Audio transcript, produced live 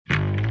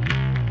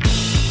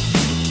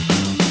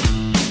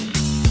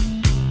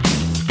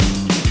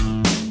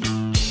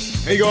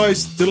Hey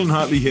guys, Dylan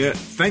Hartley here.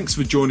 Thanks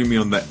for joining me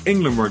on the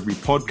England Rugby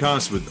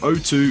podcast with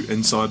O2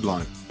 Inside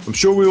Line. I'm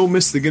sure we all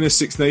missed the Guinness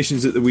Six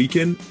Nations at the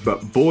weekend,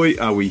 but boy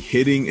are we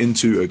heading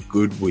into a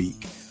good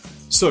week.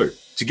 So,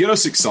 to get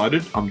us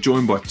excited, I'm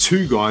joined by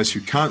two guys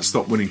who can't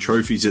stop winning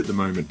trophies at the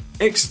moment.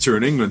 Exeter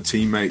and England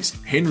teammates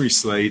Henry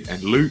Slade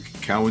and Luke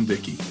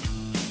Cowan-Dickie.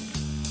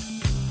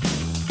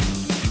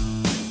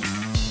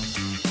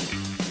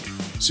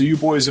 So you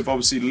boys have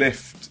obviously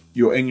left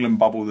your England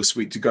bubble this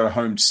week to go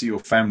home to see your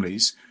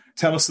families.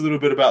 Tell us a little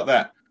bit about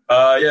that.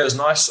 Yeah, it was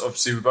nice.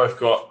 Obviously, we both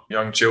got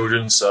young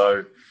children,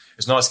 so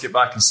it's nice to get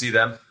back and see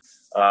them.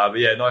 But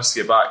yeah, nice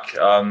to get back.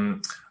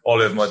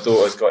 Olive, my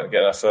daughter's got to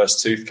get her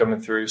first tooth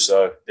coming through,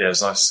 so yeah,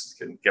 it's nice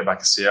to get back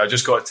and see her. I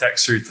just got a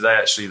text through today,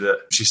 actually,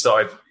 that she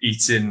started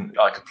eating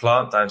like a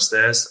plant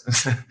downstairs.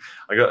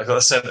 I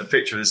got sent a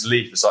picture of this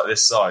leaf. It's like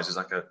this size. It's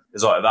like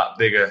that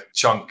big a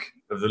chunk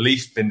of the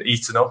leaf been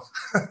eaten off.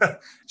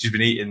 She's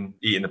been eating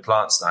the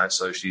plants now,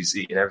 so she's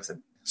eating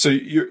everything. So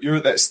you're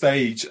at that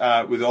stage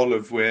with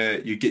Olive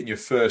where you're getting your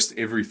first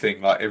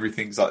everything, like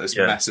everything's like this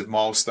massive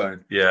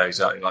milestone. Yeah,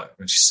 exactly. Like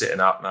when she's sitting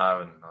up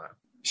now and like,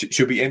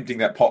 she'll be emptying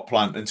that pot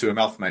plant into her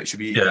mouth, mate. She'll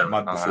be eating that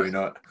mud before you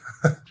know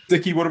it.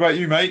 Dickie, what about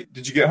you, mate?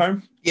 Did you get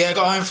home? Yeah, I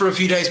got home for a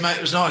few days, mate.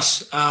 It was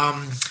nice.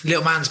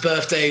 Little man's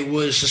birthday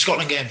was the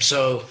Scotland game,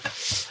 so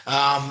it's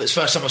the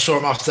first time I saw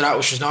him after that,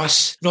 which was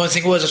nice. Another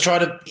thing was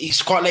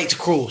he's quite late to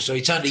crawl, so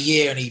he turned a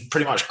year and he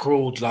pretty much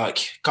crawled like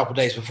a couple of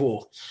days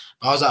before.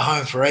 I was at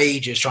home for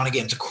ages trying to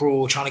get him to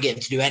crawl, trying to get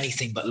him to do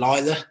anything but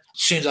lie there. As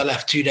soon as I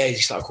left, 2 days,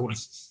 he started crawling.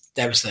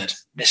 Devastated.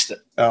 Missed it.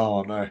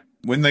 Oh, no.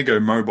 When they go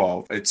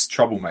mobile, it's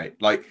trouble,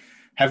 mate. Like,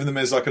 having them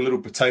as like a little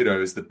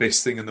potato is the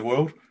best thing in the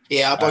world.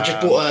 Yeah, I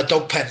just bought a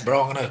dog pen,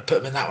 bro. I'm going to put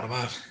him in that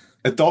one.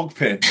 A dog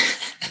pen?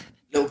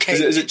 Little cage.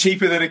 Is it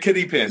cheaper than a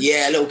kiddie pen?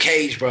 Yeah, a little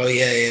cage, bro.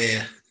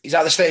 Yeah. He's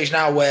at the stage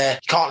now where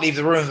he can't leave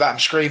the room without him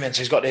screaming, so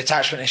he's got the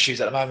attachment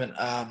issues at the moment.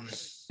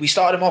 We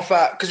started him off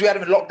because we had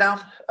him in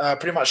lockdown,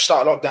 pretty much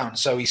start lockdown,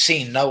 so he's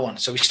seen no one.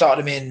 So we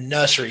started him in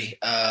nursery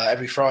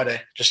every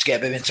Friday just to get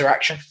a bit of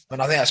interaction, and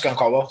I think that's going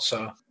quite well.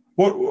 So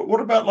what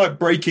about like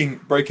breaking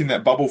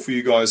that bubble for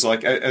you guys?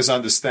 Like, as I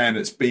understand,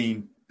 it's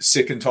been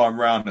second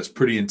time round, it's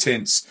pretty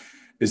intense.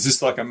 Is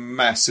this like a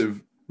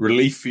massive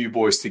relief for you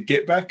boys to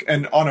get back?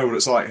 And I know what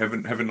it's like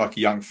having like a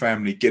young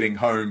family getting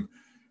home.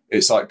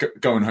 It's like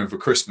going home for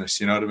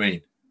Christmas, you know what I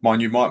mean?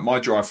 Mind you, my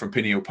drive from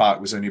Penny Park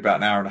was only about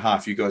an hour and a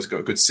half. You guys got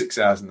a good 6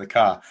 hours in the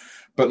car.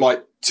 But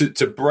like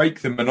to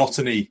break the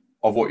monotony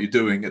of what you're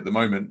doing at the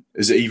moment,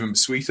 is it even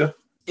sweeter?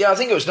 Yeah, I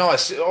think it was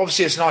nice.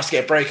 Obviously, it's nice to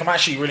get a break. I'm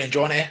actually really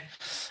enjoying it.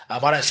 I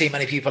don't see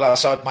many people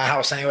outside my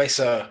house anyway,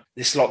 so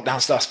this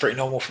lockdown stuff's pretty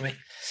normal for me.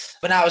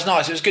 But now it was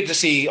nice. It was good to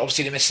see,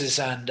 obviously, the missus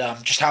and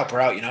just help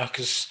her out, you know,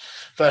 because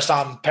first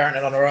time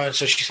parenting on her own,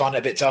 so she's finding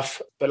it a bit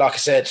tough. But like I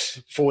said,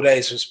 4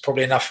 days was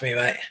probably enough for me,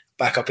 mate.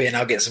 Back up here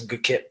now, get some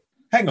good kit.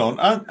 Hang on,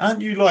 aren't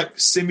you like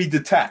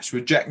semi-detached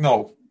with Jack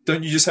Knoll?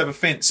 Don't you just have a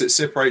fence that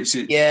separates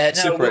you? Yeah,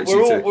 no,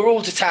 we're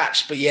all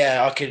detached, but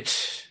yeah, I could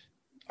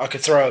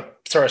throw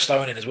a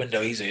stone in his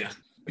window easier.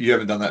 You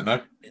haven't done that,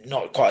 no?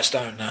 Not quite a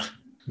stone, no.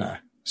 No.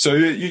 So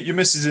your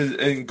missus is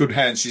in good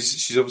hands.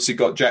 She's obviously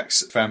got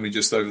Jack's family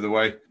just over the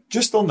way.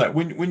 Just on that,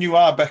 when you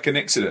are back in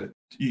Exeter,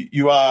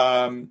 you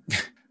are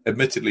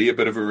admittedly a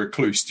bit of a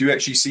recluse. Do you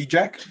actually see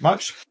Jack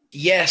much?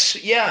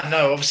 Yes, yeah,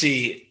 no,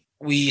 obviously.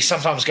 We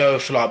sometimes go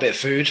for like a bit of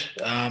food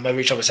over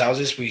each other's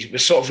houses. We're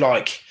sort of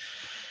like,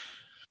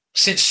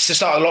 since the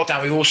start of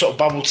lockdown, we've all sort of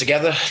bubbled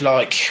together.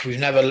 Like we've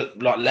never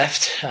like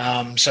left.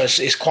 So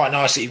it's quite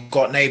nice that you've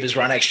got neighbours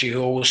right next to you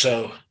who are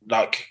also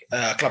like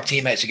club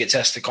teammates who get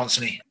tested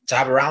constantly to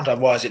have around.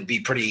 Otherwise, it'd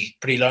be pretty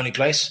lonely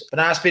place. But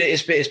now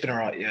it's been all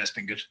right. Yeah, it's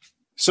been good.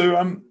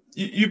 So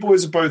you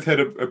boys have both had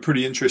a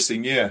pretty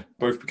interesting year.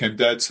 Both became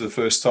dads for the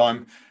first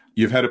time.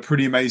 You've had a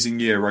pretty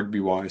amazing year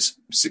rugby-wise,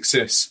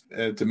 success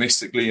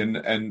domestically and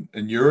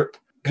in Europe.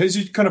 Has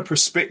your kind of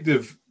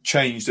perspective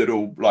changed at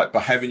all, like by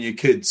having your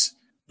kids?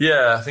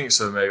 Yeah, I think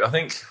so, maybe. I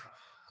think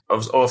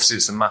obviously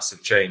it's a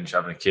massive change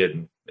having a kid.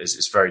 And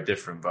it's very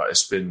different, but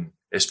it's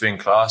been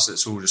class.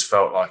 It's all just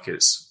felt like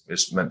it's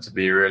meant to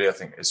be, really. I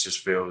think it just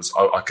feels.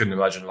 I couldn't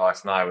imagine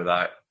life now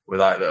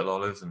without little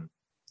Olive. And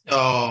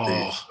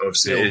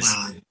obviously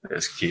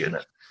it's cute, isn't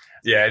it?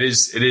 Yeah, it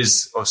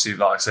is obviously,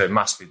 like I said,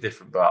 massively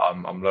different, but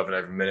I'm loving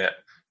every minute.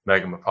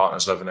 Megan, my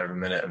partner's loving every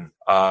minute. And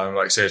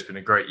like I say, it's been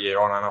a great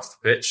year on and off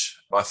the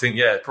pitch. But I think,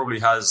 yeah, it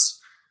probably has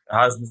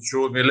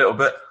matured me a little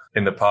bit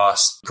in the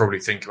past. Probably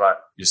think about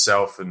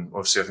yourself, and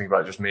obviously I think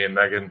about just me and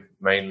Megan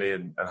mainly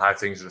and how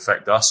things would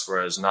affect us,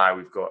 whereas now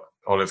we've got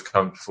Olive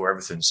come before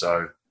everything.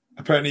 So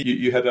apparently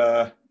you had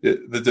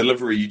the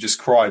delivery, you just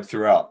cried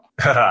throughout.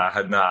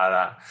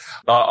 Nah.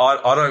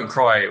 I don't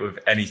cry with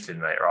anything,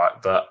 mate,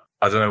 right? But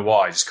I don't know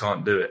why. I just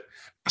can't do it.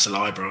 That's a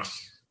lie, bro.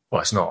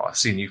 Well, it's not. I've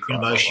seen you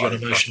cry. You're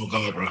an emotional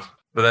guy, bro.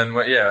 But then,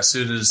 as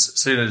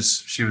soon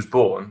as she was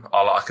born,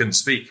 I couldn't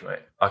speak, mate.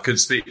 I couldn't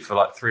speak for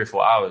like 3 or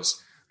 4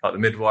 hours. Like the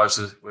midwives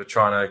were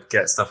trying to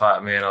get stuff out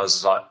of me, and I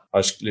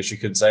just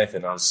literally couldn't say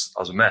anything. I was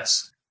a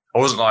mess. I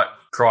wasn't like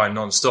crying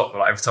non-stop, but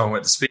like, every time I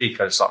went to speak,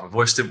 I just like my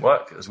voice didn't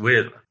work. It was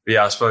weird. But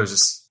yeah, I suppose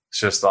it's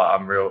just like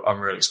I'm real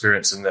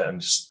experiencing it,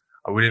 and just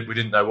we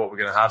didn't know what we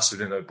were going to have, so we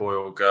didn't know boy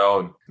or girl.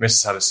 And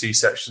Mrs. had a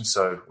C-section,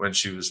 so when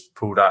she was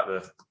pulled out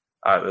the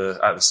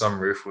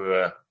sunroof, we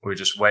were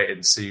just waiting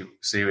to see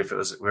if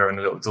we were in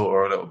a little daughter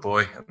or a little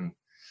boy. And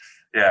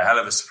yeah, hell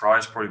of a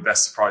surprise, probably the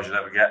best surprise you'd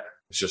ever get.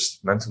 It's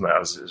just mental, mate. It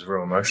was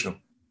real emotional.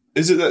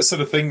 Is it that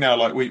sort of thing now?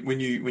 Like when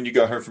you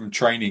go home from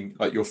training,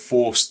 like you're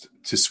forced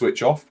to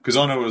switch off? Because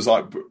I know it was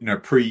like,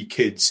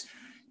 pre-kids,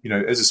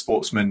 as a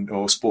sportsman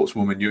or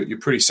sportswoman, you're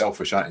pretty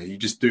selfish, aren't you? You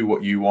just do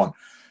what you want.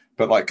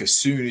 But like as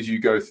soon as you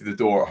go through the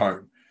door at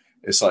home,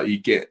 it's like you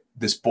get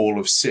this ball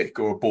of sick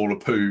or a ball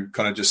of poo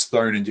kind of just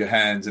thrown into your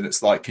hands, and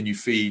it's like, can you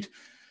feed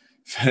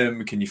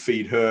him? Can you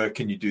feed her?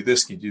 Can you do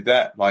this? Can you do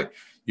that? Like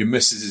your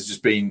missus has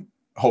just been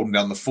holding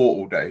down the fort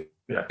all day.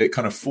 Yeah. It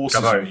kind of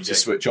forces you to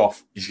switch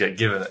off. You just get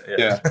given it.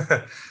 Yeah.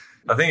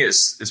 I think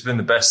it's been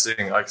the best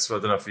thing. I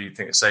don't know if you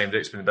think the same, Dick.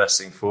 It's been the best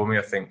thing for me.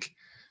 I think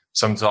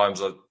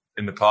sometimes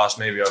in the past,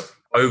 maybe I've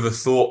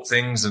overthought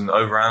things and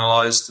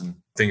overanalyzed, and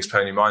things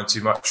playing your mind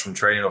too much from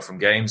training or from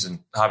games, and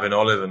having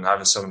Olive and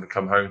having someone to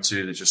come home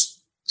to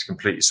just to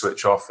completely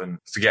switch off and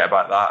forget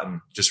about that and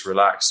just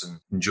relax and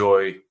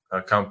enjoy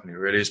her company.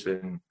 Really, I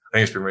think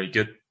it's been really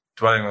good.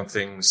 Dwelling on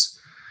things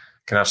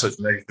can have such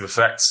a negative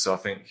effect. So I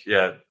think,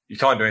 you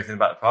can't do anything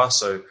about the past.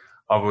 So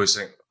I've always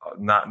think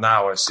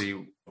now I see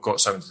I've got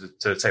something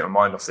to take my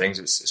mind off things.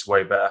 It's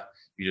way better.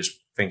 You just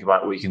think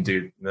about what you can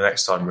do the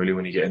next time, really,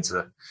 when you get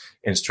into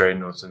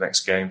training or to the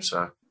next game.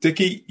 So,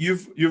 Dickie,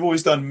 you've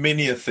always done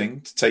many a thing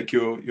to take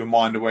your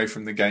mind away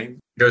from the game.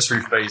 Goes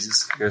through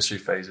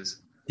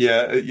phases.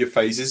 Yeah, your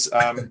phases.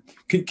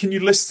 Can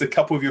you list a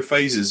couple of your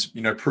phases?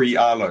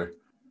 Pre-Arlo.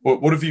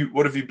 What have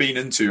you been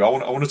into? I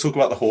want to talk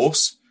about the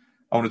horse.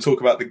 I want to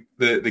talk about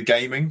the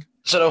gaming.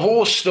 So the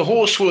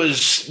horse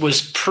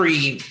was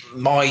pre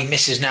my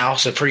missus now,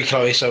 so pre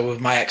Chloe, so with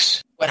my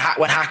ex. Went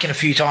hacking a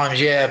few times.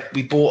 Yeah,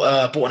 we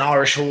bought an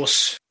Irish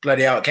horse.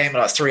 Bloody hell, it came at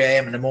like 3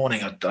 a.m. in the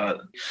morning.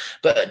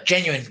 But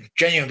genuine,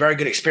 very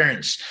good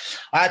experience.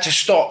 I had to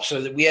stop,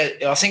 so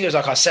that I think it was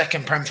like our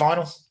second Prem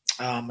final,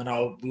 and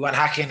we went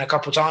hacking a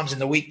couple of times in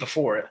the week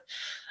before it,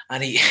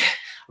 and I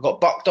got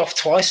bucked off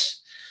twice.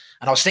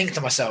 And I was thinking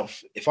to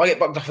myself, if I get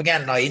bucked off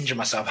again and I injure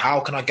myself,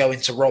 how can I go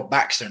into Rob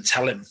Baxter and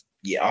tell him,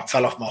 yeah, I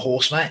fell off my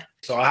horse, mate?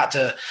 So I had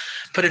to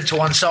put him to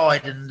one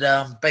side and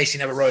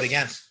basically never rode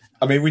again.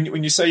 I mean,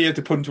 when you say you had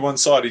to put him to one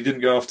side, he didn't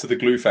go off to the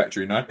glue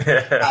factory, no?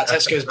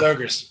 Tesco's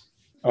Burgers.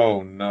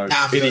 Oh, no.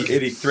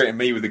 Eddie threatened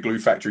me with the glue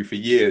factory for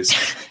years.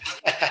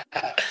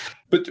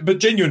 But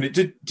genuinely,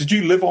 did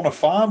you live on a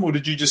farm, or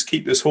did you just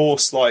keep this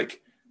horse like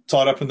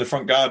tied up in the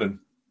front garden?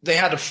 They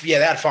had a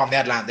farm, they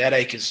had land, they had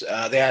acres,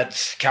 they had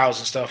cows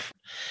and stuff.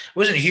 It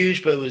wasn't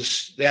huge, but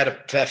they had a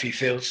fair few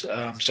fields,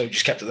 so we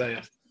just kept it there.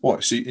 Yeah.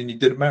 What? So and you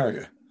didn't marry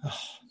her? Oh,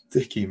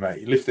 Dickie,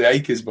 mate, you left the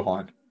acres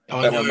behind.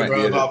 I know,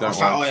 bro.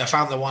 I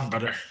found the one,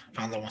 brother.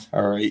 Found the one.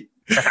 All right.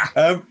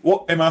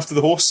 What came after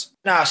the horse?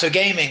 So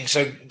gaming.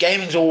 So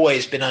gaming's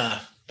always been a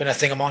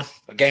thing of mine.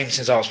 I gamed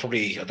since I was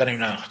probably, I don't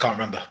even know, I can't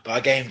remember, but I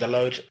gamed a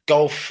load.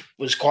 Golf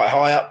was quite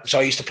high up, so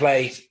I used to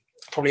play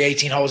probably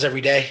 18 holes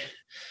every day.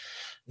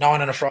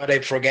 9 on a Friday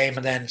before a game,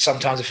 and then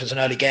sometimes if it was an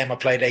early game, I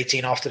played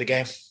 18 after the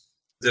game.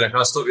 Dylan, can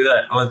I stop you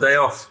there? On a day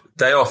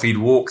off, he'd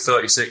walk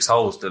 36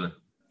 holes, Dylan.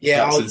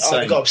 Yeah,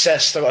 I got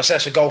obsessed. I got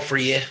obsessed with golf for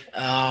a year.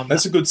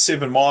 That's a good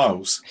 7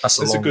 miles. That's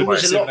a good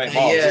 7-8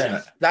 miles, isn't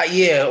it? That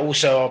year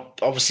also,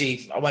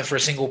 obviously, I went for a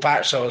single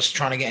patch, so I was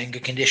trying to get in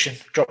good condition.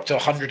 Dropped to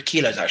 100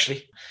 kilos,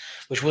 actually,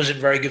 which wasn't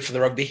very good for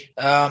the rugby.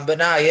 But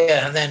now,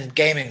 and then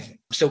gaming,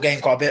 still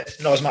game quite a bit.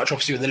 Not as much,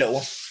 obviously, with the little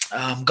one.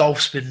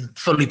 Golf's been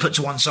fully put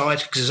to one side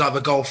because it's either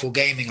golf or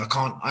gaming. I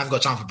haven't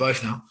got time for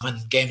both now.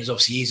 And gaming is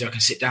obviously easier. I can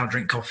sit down,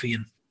 drink coffee.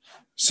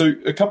 So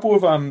a couple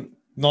of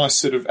nice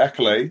sort of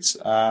accolades.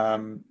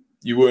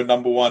 You were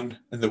number 1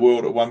 in the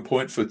world at one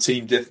point for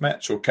Team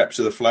Deathmatch or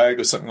Capture the Flag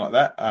or something like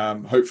that.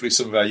 Hopefully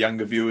some of our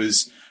younger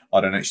viewers, I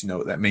don't actually know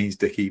what that means,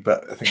 Dickie,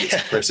 but I think it's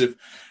impressive.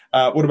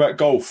 What about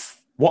golf?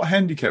 What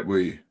handicap were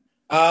you?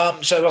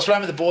 So I was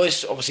playing with the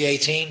boys, obviously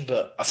 18,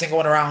 but I think I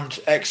went around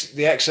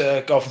the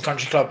Exeter Golf and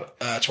Country Club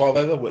 12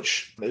 over,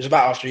 which it was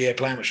about after a year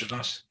playing, which was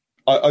nice.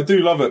 I do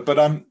love it,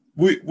 but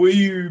were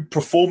you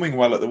performing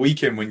well at the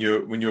weekend when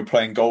you were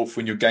playing golf,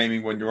 when you're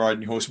gaming, when you're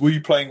riding your horse? Were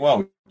you playing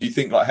well? Do you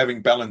think like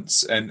having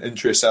balance and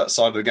interests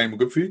outside of the game were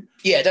good for you?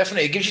 Yeah,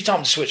 definitely. It gives you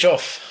time to switch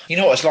off. You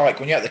know what it's like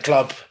when you're at the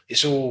club,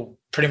 it's all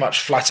pretty much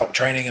flat up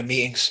training and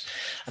meetings.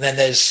 And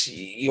then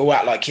you all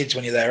act like kids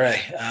when you're there, eh?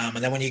 And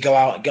then when you go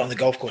out and get on the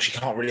golf course, you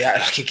can't really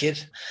act like a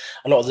kid.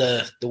 A lot of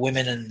the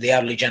women and the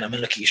elderly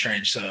gentlemen look at you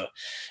strange. So it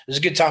was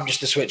a good time just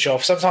to switch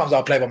off. Sometimes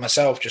I'll play by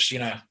myself, just,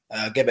 get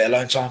a bit of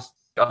alone time.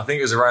 I think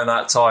it was around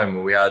that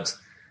time where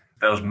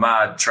there was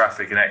mad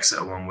traffic in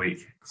Exeter one week.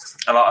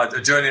 And like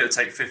a journey that would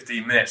take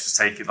 15 minutes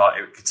it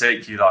could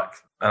take you like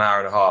an hour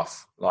and a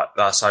half. Like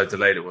that's how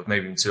delayed it was,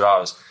 maybe in 2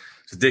 hours.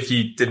 So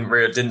Dickie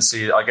didn't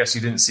see. I guess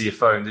you didn't see your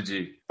phone, did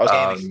you? I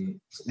was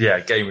gaming. Yeah,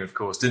 gaming, of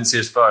course. Didn't see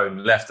his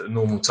phone. Left at a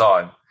normal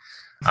time,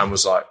 and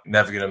was like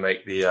never going to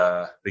make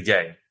the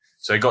game.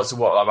 So he got to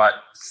about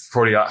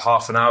probably like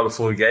half an hour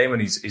before the game,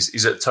 and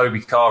he's at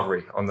Toby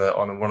Carvery on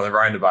one of the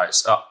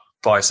roundabouts up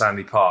by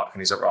Sandy Park,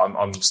 and he's like,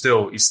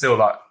 he's still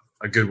like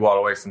a good while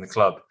away from the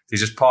club.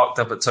 He's just parked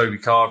up at Toby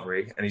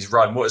Carvery, and he's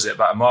run, what is it,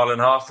 about a mile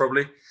and a half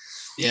probably?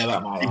 Yeah,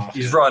 about a mile and a half.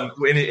 He's run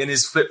in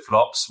his flip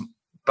flops,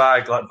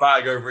 bag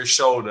over his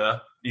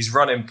shoulder. He's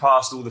running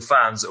past all the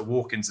fans that are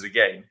walking to the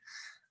game,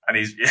 and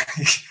he's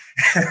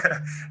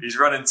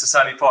running to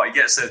Sandy Park. He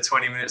gets there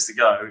 20 minutes to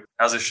go,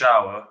 has a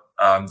shower.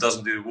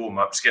 Doesn't do the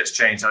warm-ups, gets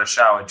changed, had a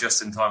shower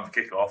just in time for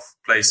kickoff,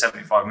 plays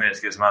 75 minutes,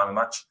 gets him out of the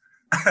match.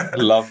 I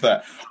love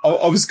that.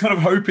 I was kind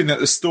of hoping that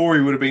the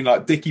story would have been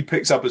like Dickie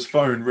picks up his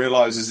phone,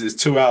 realises there's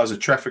 2 hours of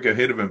traffic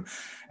ahead of him,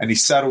 and he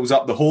saddles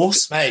up the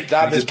horse. Mate,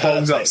 that was just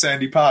pulls up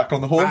Sandy Park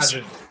on the horse.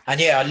 Imagine. And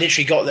yeah, I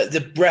literally got there.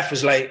 The ref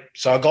was late,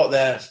 so I got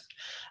there, and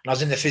I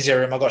was in the physio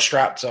room. I got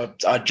strapped. So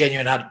I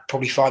genuinely had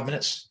probably 5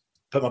 minutes.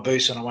 Put my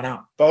boots on, I went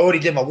out. But I already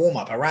did my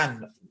warm-up. I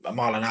ran a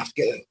mile and a half to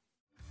get there.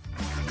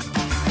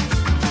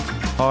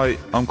 Hi,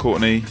 I'm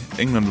Courtney,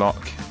 England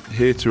Lock,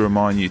 here to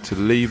remind you to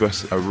leave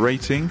us a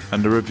rating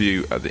and a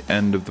review at the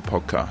end of the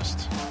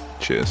podcast.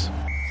 Cheers.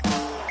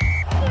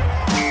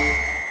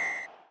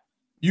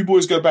 You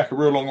boys go back a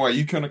real long way.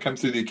 You kind of come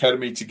through the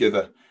academy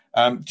together.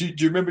 Do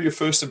you remember your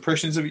first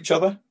impressions of each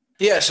other?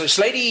 Yeah, so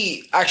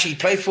Slady actually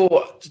played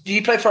for... Did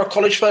you play for our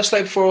college first,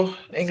 Slade, before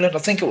England? I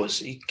think it was.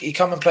 He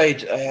come and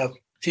played a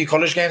few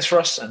college games for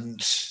us,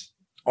 and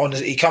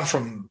he come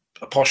from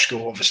a posh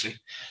school, obviously,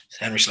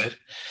 Henry Slade.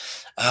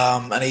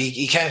 And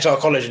he came to our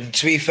college, and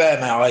to be fair,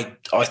 mate,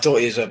 I thought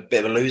he was a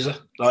bit of a loser.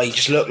 Like, he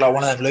just looked like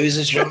one of them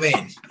losers, you know what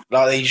I mean?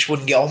 Like, he just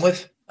wouldn't get on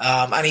with.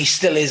 And he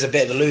still is a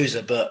bit of a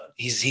loser, but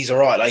he's all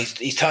right. Like,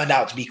 he's turned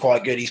out to be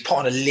quite good. He's put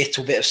on a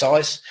little bit of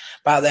size.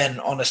 Back then,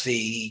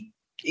 honestly,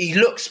 he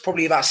looks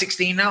probably about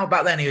 16 now.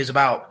 Back then, he looked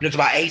about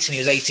 8 and he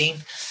was 18.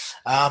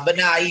 But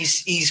now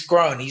he's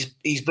grown.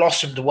 He's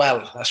blossomed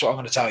well. That's what I'm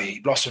going to tell you. He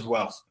blossomed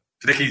well.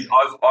 Dickie,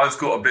 I've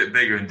got a bit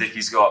bigger, and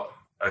Dickie's got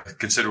a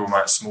considerable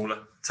amount smaller.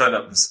 Turned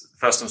up,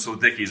 first time I saw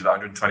Dickie, he's about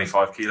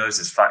 125 kilos,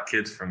 this fat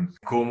kid from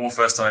Cornwall.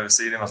 First time I ever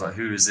seen him, I was like,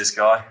 who is this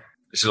guy?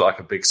 He looked like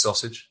a big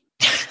sausage.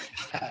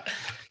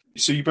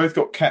 So you both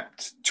got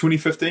capped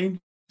 2015?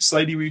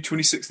 Slady, were you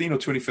 2016 or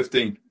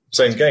 2015?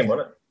 Same game,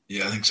 wasn't it?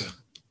 Yeah, I think so.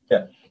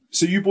 Yeah.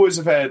 So you boys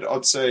have had,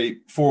 I'd say,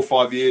 4 or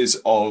 5 years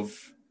of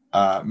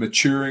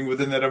maturing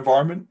within that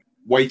environment,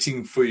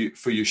 waiting for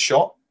your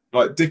shot.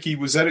 Like, Dickie,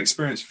 was that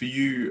experience for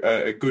you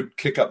a good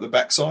kick up the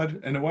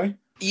backside in a way?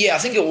 Yeah, I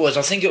think it was.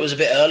 I think it was a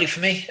bit early for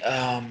me.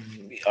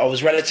 I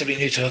was relatively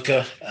new to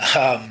hooker,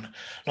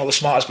 not the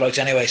smartest blokes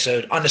anyway.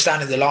 So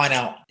understanding the line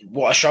out,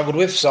 what I struggled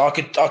with. So I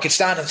could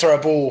stand and throw a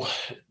ball,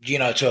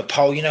 to a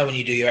pole. When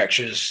you do your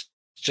extras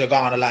to a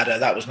guy on a ladder,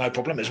 that was no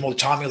problem. It was more the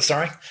timing of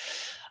throwing.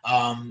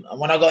 And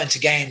when I got into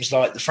games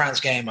like the France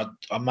game,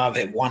 I might have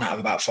hit 1 out of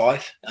about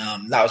 5.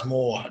 That was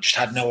more. I just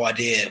had no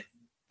idea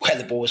where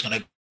the ball was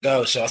going to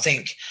go. So I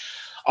think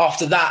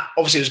after that,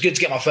 obviously it was good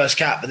to get my first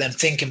cap, but then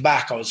thinking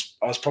back, I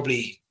was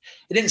probably,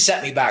 it didn't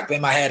set me back, but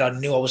in my head I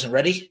knew I wasn't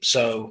ready.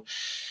 So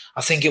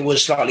I think it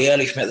was slightly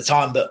early for me at the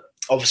time, but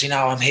obviously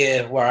now I'm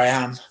here where I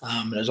am,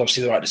 and it was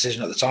obviously the right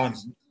decision at the time.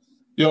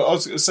 Yeah, I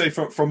was going to say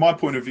from my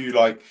point of view,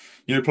 like,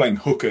 playing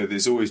hooker,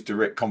 there's always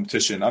direct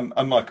competition.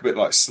 Unlike a bit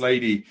like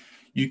Slady,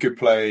 you could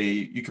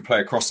play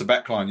across the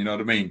back line, you know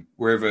what I mean?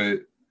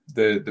 Wherever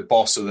the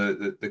boss or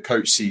the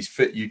coach sees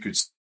fit, you could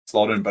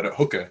slot in, but at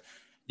hooker,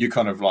 you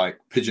kind of like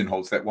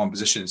pigeonhole to that one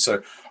position.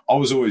 So I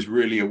was always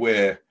really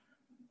aware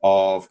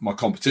of my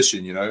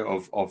competition,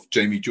 of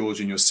Jamie George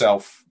and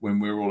yourself when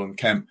we were all in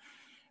camp.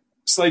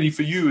 Slady,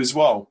 for you as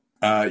well,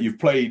 you've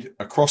played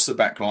across the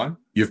back line.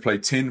 You've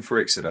played 10 for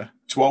Exeter,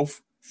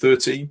 12,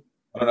 13.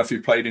 I don't know if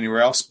you've played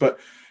anywhere else, but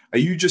are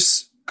you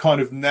just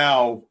kind of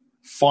now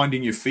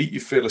finding your feet? You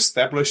feel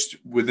established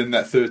within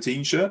that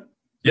 13 shirt?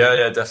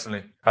 Yeah,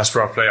 definitely. That's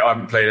where I play. I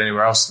haven't played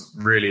anywhere else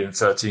really in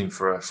 13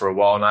 for a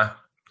while now.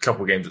 A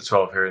couple of games at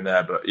 12 here and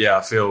there, but yeah,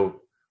 I feel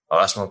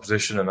that's my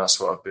position, and that's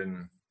what I've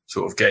been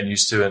sort of getting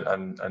used to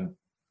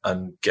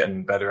and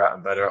getting better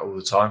at all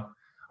the time.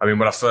 I mean,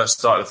 when I first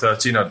started at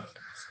 13, I'd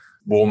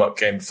warm up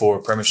game before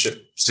a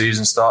Premiership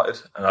season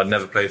started, and I'd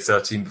never played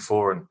 13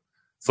 before, and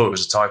thought it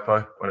was a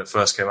typo when it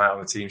first came out on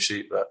the team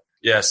sheet. But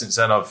yeah, since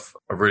then I've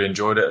really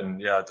enjoyed it,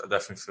 and yeah, I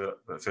definitely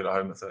feel at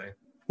home at 13.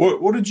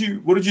 What did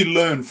you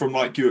learn from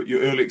like your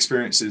early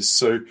experiences?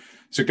 So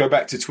go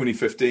back to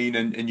 2015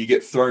 and you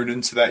get thrown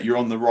into that. You're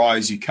on the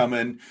rise. You come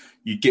in,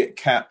 you get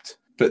capped,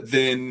 but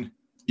then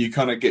you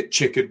kind of get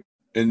checkered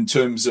in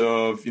terms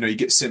of, you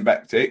get sent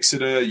back to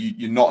Exeter.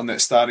 You're not in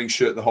that starting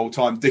shirt the whole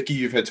time. Dickie,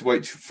 you've had to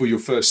wait for your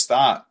first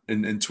start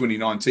in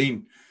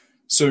 2019.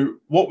 So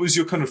what was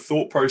your kind of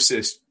thought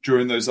process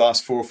during those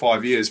last 4 or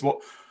 5 years? What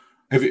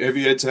have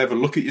you had to have a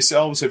look at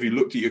yourselves? Have you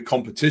looked at your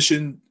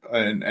competition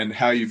and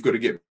how you've got to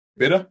get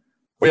better?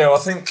 Well, yeah, I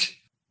think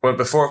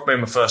before I made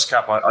my first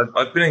cap,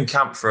 I'd been in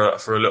camp for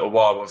a little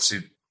while,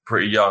 obviously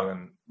pretty young,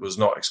 and was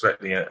not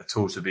expecting it at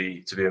all to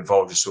be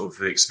involved, just sort of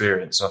the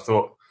experience. And I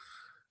thought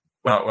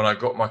when I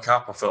got my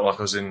cap, I felt like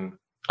I was in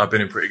I've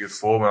been in pretty good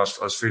form. I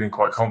was feeling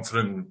quite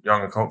confident and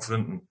young and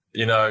confident. And,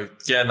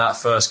 getting that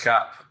first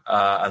cap,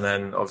 and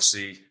then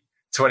obviously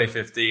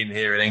 2015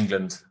 here in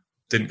England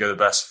didn't go the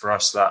best for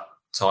us that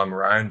time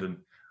around, and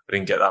I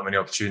didn't get that many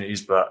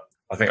opportunities. But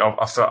I think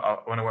I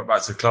felt when I went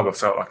back to the club, I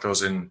felt like I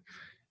was in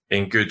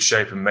good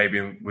shape and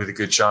maybe with a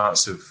good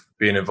chance of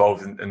being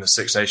involved in the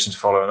Six Nations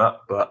following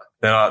up. But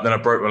then I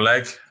broke my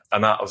leg,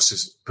 and that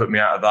obviously put me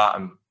out of that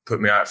and put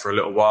me out for a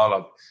little while.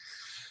 I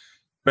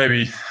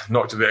maybe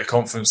knocked a bit of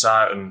confidence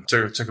out and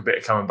took a bit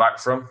of coming back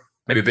from.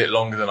 Maybe a bit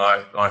longer than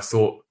I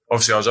thought.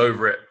 Obviously, I was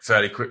over it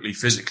fairly quickly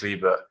physically,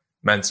 but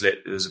mentally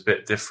it was a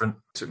bit different.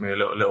 It took me a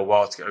little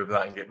while to get over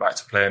that and get back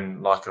to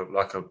playing like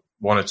a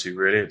one or two,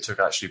 really. It took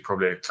actually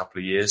probably a couple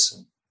of years.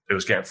 And it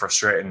was getting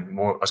frustrating.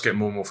 I was getting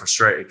more and more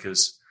frustrated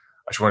because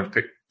I just wanted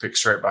to pick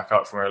straight back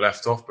up from where I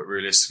left off, but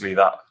realistically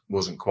that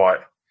wasn't quite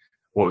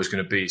what it was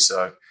going to be.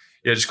 So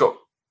yeah, just got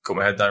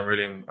my head down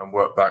really and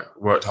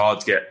worked hard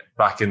to get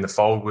back in the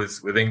fold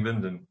with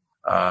England,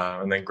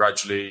 and then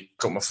gradually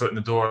got my foot in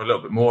the door a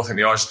little bit more. I think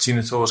the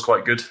Argentina tour was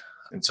quite good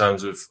in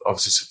terms of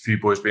obviously a few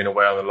boys being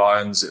away on the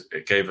Lions.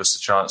 It gave us a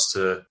chance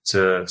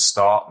to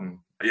start, and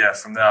yeah,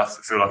 from there I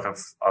feel like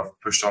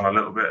I've pushed on a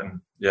little bit, and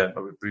yeah,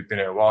 we've been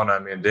here a while now,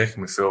 me and Dick,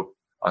 and we feel,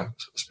 I'm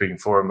speaking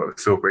for him, but we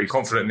feel pretty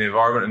confident in the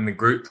environment and the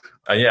group.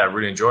 And yeah, I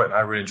really enjoy it.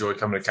 I really enjoy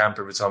coming to camp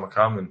every time I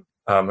come, and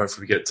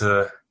hopefully we get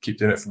to keep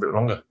doing it for a bit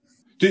longer.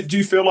 Do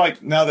you feel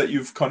like now that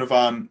you've kind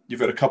of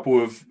you've had a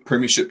couple of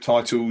Premiership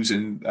titles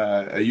and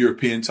a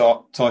European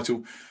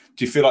title,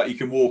 do you feel like you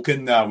can walk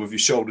in now with your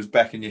shoulders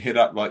back and your head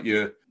up like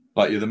you're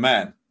the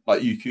man?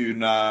 Like you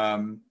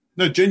can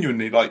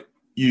genuinely, like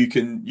you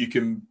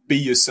can be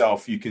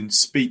yourself, you can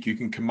speak, you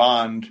can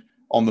command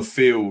on the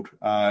field.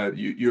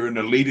 You're in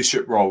a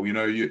leadership role.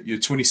 You're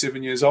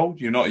 27 years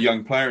old. You're not a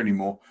young player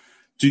anymore.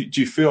 Do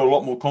you feel a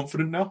lot more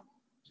confident now?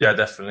 Yeah,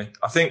 definitely.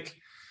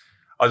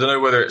 I don't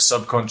know whether it's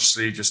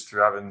subconsciously just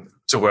through having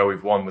to where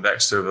we've won with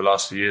Exeter over the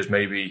last few years,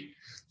 maybe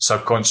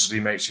subconsciously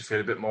makes you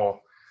feel a bit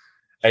more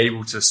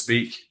able to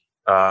speak,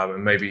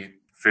 and maybe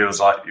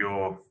feels like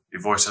your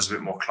voice has a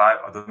bit more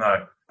clout. I don't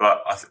know.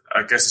 But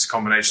I guess it's a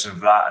combination of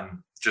that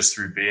and just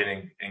through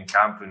being in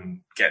camp and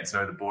getting to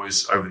know the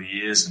boys over the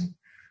years, and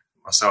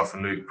myself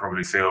and Luke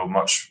probably feel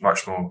much,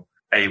 much more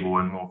able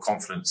and more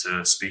confident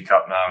to speak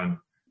up now.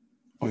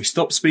 And he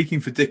stopped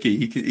speaking for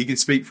Dickie. He can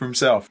speak for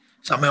himself.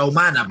 It's like my old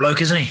man, that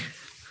bloke, isn't he?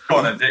 Go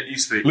on then, Dick, you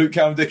speak. Luke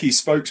Cowan-Dickie's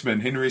spokesman,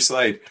 Henry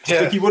Slade.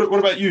 Yeah. Dickie, what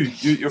about you?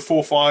 You're 4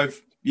 or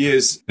 5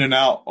 years in and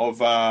out of,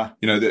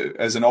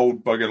 as an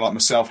old bugger like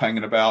myself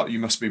hanging about, you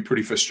must have been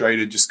pretty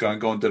frustrated just going,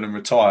 go on, Dylan,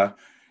 retire.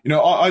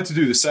 I had to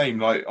do the same.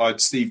 Like I had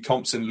Steve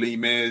Thompson, Lee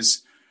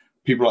Mears,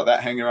 people like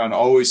that hanging around. I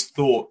always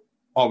thought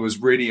I was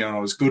ready and I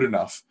was good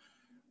enough.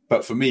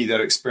 But for me,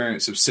 that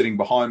experience of sitting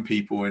behind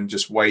people and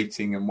just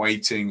waiting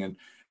and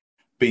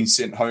being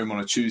sent home on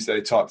a Tuesday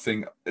type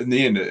thing, in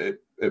the end, it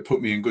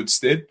put me in good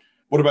stead.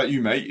 What about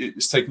you, mate?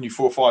 It's taken you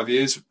 4 or 5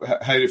 years.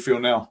 How do you feel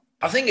now?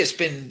 I think it's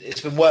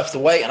been worth the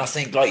wait, and I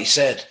think, like you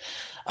said,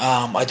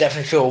 I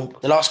definitely feel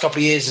the last couple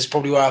of years is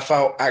probably where I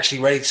felt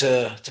actually ready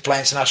to play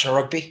international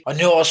rugby. I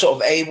knew I was sort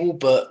of able,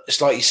 but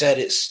it's like you said,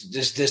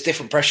 there's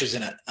different pressures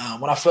in it.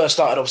 When I first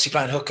started, obviously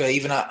playing hooker,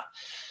 even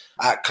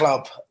at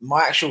club,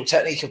 my actual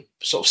technique of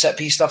sort of set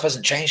piece stuff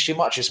hasn't changed too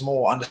much. It's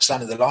more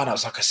understanding the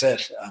lineouts, like I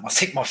said. I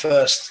think my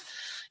first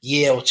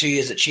year or 2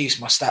 years at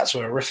Chiefs, my stats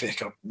were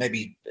horrific. I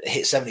maybe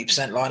hit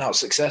 70% line-out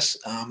success.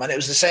 And it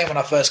was the same when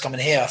I first come in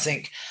here. I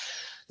think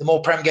the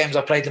more Prem games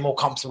I played, the more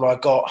comfortable I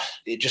got.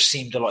 It just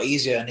seemed a lot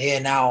easier. And here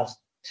now,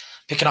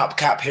 picking up a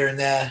cap here and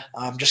there,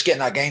 just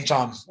getting that game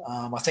time.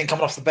 I think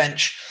coming off the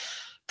bench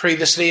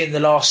previously in the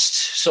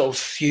last sort of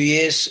few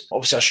years,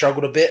 obviously I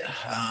struggled a bit.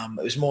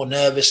 It was more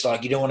nervous,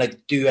 like you don't want to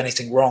do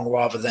anything wrong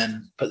rather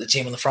than put the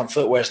team on the front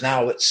foot. Whereas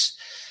now it's,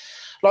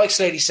 like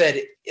Slady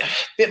said, a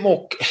bit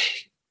more...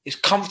 It's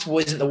comfortable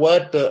isn't the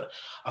word, but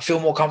I feel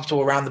more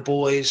comfortable around the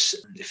boys.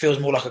 It feels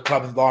more like a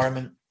club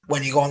environment.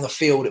 When you go on the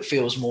field, it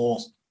feels more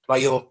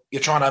like you're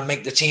trying to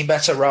make the team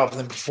better rather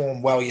than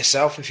perform well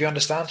yourself, if you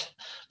understand.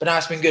 But now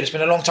it's been good. It's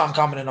been a long time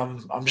coming, and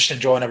I'm just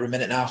enjoying every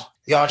minute now.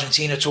 The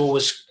Argentina tour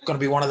was going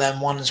to be one of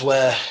them ones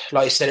where,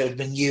 like you said, it would have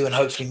been you and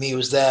hopefully me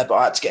was there, but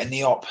I had to get a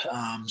knee op.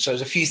 So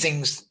there's a few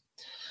things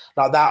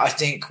like that, I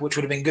think, which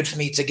would have been good for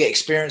me to get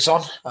experience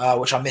on,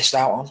 which I missed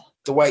out on.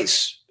 The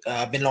weight's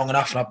been long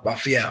enough, and I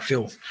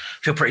feel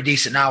pretty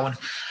decent now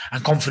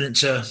and confident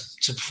to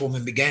perform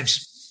in big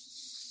games.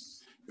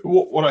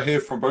 What I hear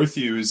from both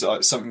of you is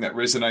something that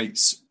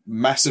resonates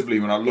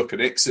massively when I look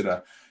at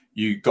Exeter.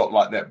 You got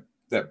like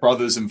that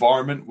brothers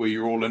environment where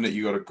you're all in it.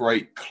 You got a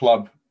great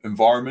club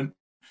environment,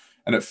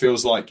 and it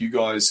feels like you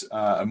guys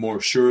are more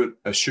assured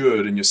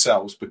in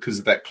yourselves because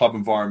of that club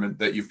environment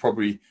that you've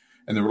probably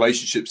and the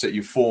relationships that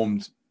you've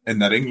formed in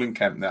that England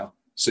camp now.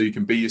 So you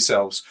can be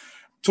yourselves.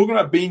 Talking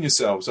about being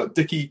yourselves, like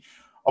Dickie,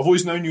 I've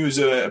always known you as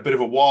a bit of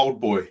a wild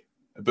boy,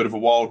 a bit of a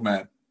wild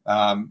man.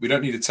 We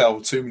don't need to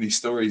tell too many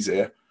stories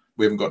here.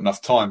 We haven't got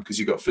enough time because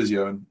you got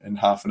physio in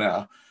half an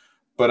hour.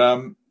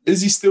 But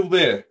Is he still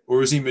there,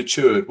 or is he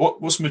matured?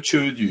 What's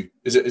matured you?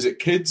 Is it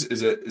kids?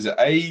 Is it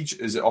age?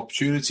 Is it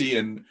opportunity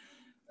and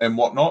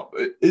whatnot?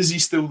 Is he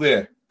still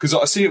there? Because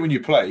I see it when you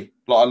play.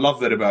 Like, I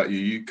love that about you.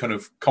 You kind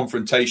of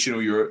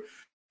confrontational. You're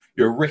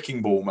a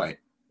wrecking ball, mate.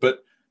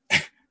 But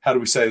how do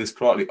we say this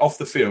politely? Off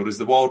the field, is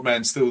the wild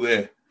man still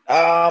there?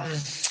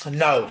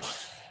 No,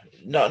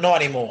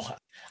 not anymore.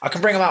 I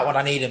can bring him out when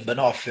I need him, but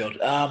not off field.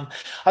 I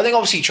think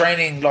obviously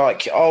training,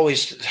 like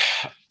always,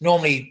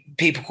 normally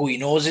people call you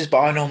nauseous,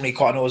 but I normally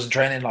quite nose in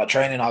training. Like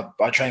training,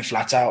 I train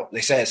flat out. They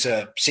say it's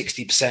a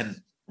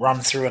 60% run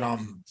through, and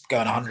I'm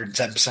going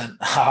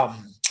 110%.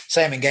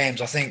 Same in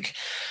games. I think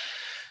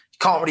you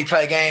can't really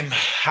play a game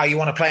how you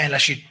want to play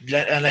unless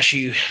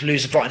you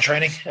lose the plot in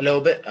training a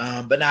little bit.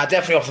 But now,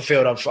 definitely off the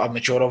field, I've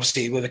matured.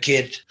 Obviously, with a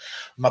kid,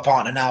 my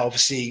partner now,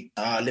 obviously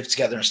live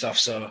together and stuff.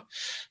 So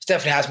it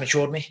definitely has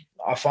matured me.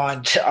 I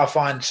find,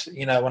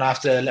 when I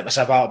have to let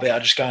myself out a bit, I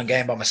just go and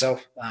game by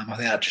myself. I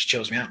think that just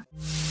chills me out.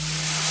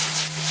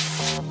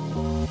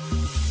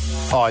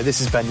 Hi, this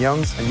is Ben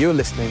Youngs, and you're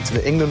listening to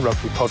the England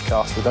Rugby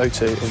podcast with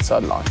O2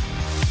 Inside Line.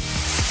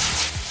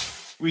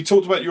 We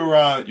talked about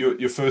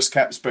your first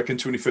caps back in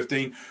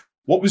 2015.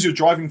 What was your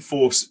driving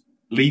force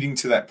leading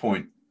to that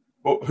point?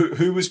 Well,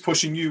 who was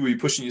pushing you? Were you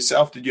pushing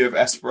yourself? Did you have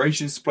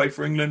aspirations to play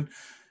for England?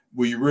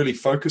 Were you really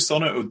focused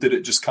on it, or did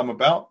it just come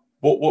about?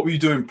 What were you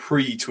doing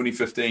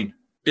pre-2015?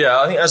 Yeah,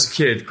 I think as a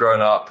kid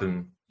growing up,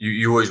 and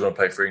you always want to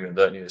play for England,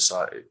 don't you? It's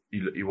like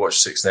you watch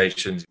Six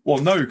Nations.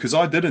 Well, no, because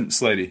I didn't,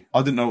 Slady.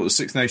 I didn't know what the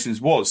Six Nations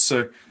was.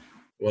 So,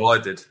 well, I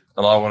did,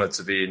 and I wanted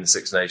to be in the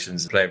Six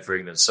Nations playing for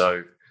England.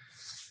 So,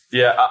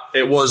 yeah,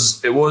 it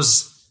was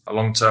a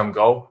long-term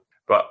goal,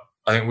 but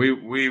I think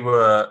we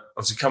were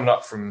obviously coming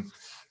up from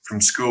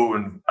school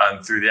and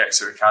through the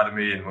Exeter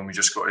Academy, and when we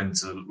just got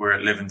we were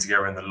living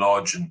together in the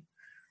lodge, and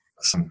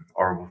some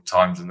horrible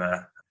times in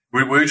there.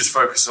 We were just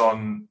focused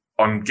on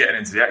getting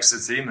into the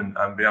Exeter team and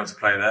being able to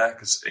play there,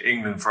 because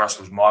England for us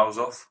was miles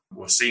off,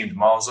 or seemed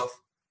miles off.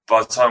 By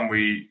the time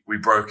we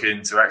broke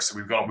into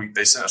Exeter,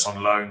 they sent us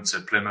on loan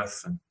to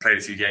Plymouth and played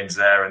a few games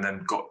there, and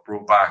then got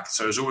brought back.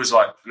 So it was always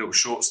like little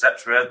short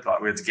steps we had. Like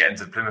we had to get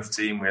into the Plymouth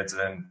team, we had to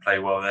then play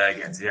well there,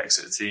 get into the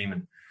Exeter team,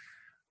 and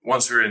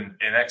once we were in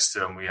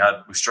Exeter and we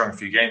strung a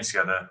few games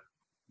together,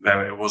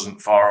 then it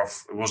wasn't far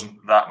off. It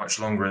wasn't that much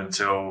longer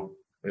until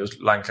it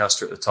was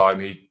Lancaster at the time.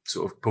 He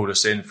sort of pulled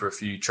us in for a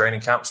few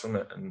training camps,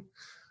 wasn't it? And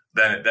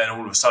then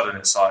all of a sudden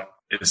it's like,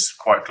 it's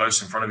quite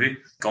close in front of you.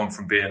 Gone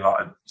from being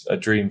like a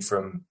dream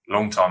from a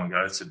long time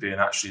ago to being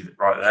actually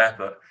right there,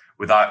 but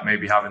without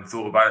maybe having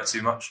thought about it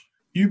too much.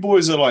 You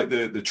boys are like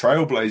the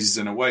trailblazers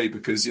in a way,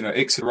 because,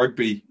 Exeter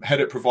Rugby had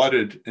it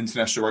provided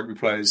international rugby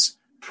players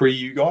pre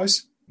you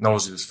guys.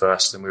 Knowsley was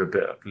first, and we were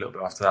a little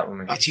bit after that,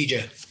 weren't we?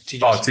 TJ.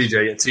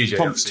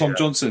 TJ. Tom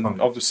Johnson,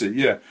 obviously,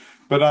 yeah.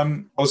 But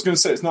I was going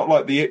to say, it's not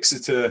like the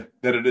Exeter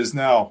that it is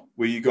now,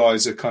 where you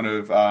guys are kind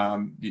of,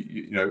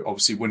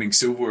 obviously winning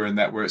silver and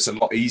that, where it's a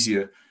lot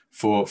easier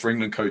for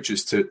England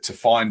coaches to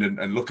find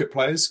and look at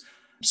players.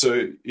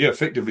 So, yeah,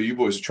 effectively, you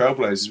boys are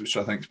trailblazers, which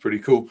I think is pretty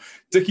cool.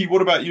 Dickie,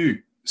 what about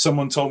you?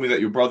 Someone told me that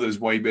your brother is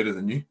way better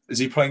than you. Is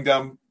he playing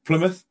down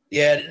Plymouth?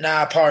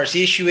 Yeah, Pirates.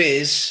 The issue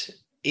is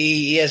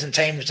he hasn't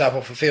tamed himself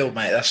off the field,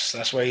 mate.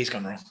 That's where he's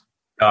gone wrong.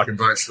 I can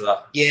vouch for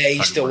that. Yeah,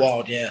 he's still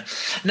wild, yeah.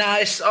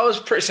 I was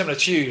pretty similar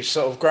to you.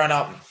 Sort of growing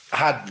up,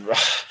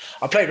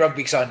 I played rugby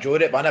because I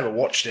enjoyed it, but I never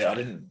watched it. I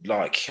didn't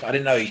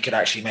know you could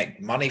actually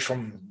make money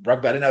from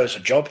rugby. I didn't know it was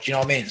a job. Do you know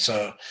what I mean? So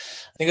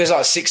I think it was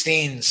like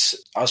 16s.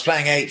 I was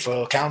playing 8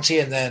 for county,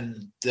 and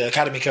then the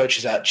academy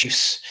coaches at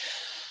Chiefs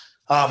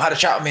had a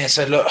chat with me and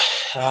said, look,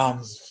 we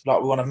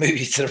want to move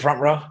you to the front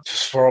row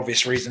for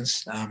obvious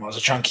reasons. I was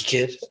a chunky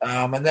kid.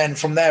 And then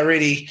from there,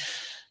 really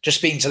just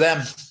speaking to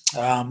them,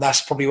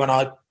 that's probably when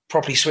I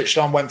properly switched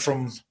on, went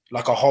from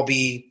like a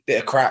hobby, bit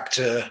of crack,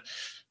 to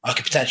I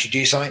could potentially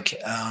do something.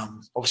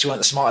 Obviously weren't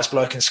the smartest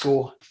bloke in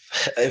school.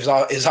 It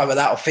was either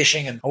that or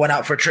fishing, and I went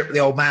out for a trip with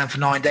the old man for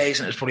 9 days,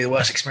 and it was probably the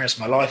worst experience of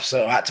my life,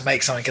 so I had to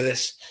make something of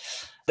this.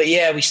 But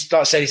yeah, like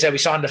I said, we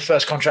signed the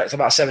first contract at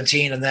about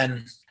 17, and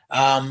then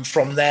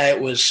from there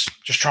it was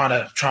just trying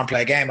to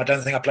play a game. I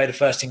don't think I played a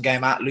first team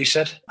game at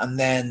Lucerne. And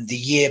then the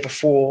year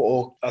before,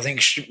 or I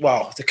think,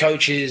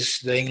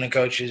 the England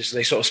coaches,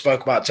 they sort of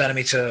spoke about turning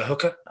me to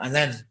hooker. And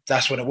then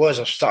that's when it was.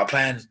 I started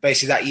playing,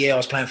 basically that year I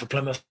was playing for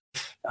Plymouth.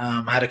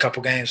 I had a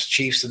couple games,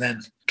 Chiefs, and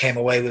then came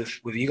away with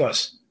you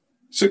guys.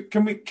 So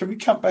can we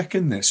cut back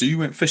in there? So you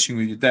went fishing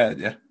with your dad,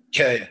 yeah?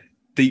 Yeah.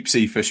 Deep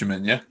sea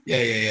fisherman, yeah?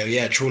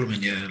 Yeah,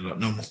 trawlerman, yeah, like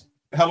normal.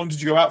 How long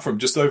did you go out for him?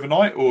 Just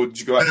overnight, or did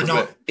you go out for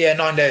a bit? Yeah,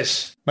 9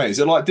 days. Mate, is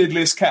it like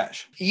Deadliest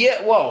Catch?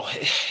 Yeah, well,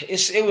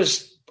 it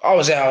was. I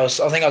think I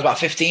was about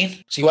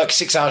 15. So you work a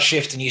 6-hour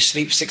shift and you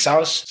sleep 6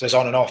 hours. So it's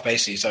on and off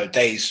basically. So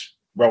days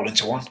roll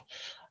into one.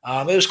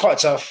 It was quite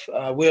tough.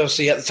 We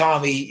obviously at the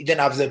time we didn't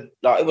have it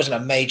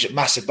wasn't a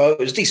massive boat.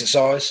 It was decent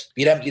size.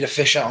 You'd empty the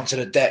fish out onto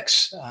the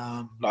decks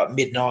like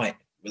midnight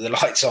with the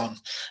lights on.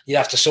 You'd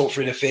have to sort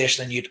through the fish,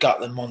 then you'd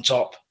gut them on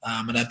top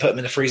and then put them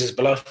in the freezers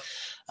below.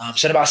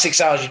 So in about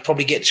 6 hours, you'd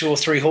probably get 2 or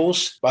 3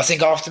 hauls. But I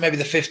think after maybe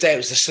the 5th day, it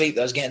was the sleep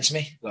that was getting to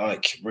me.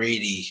 Like,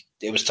 really,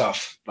 it was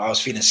tough. I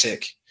was feeling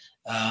sick.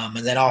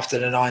 And then after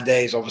the 9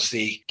 days,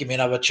 obviously, give me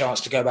another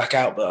chance to go back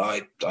out.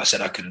 But I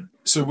said I couldn't.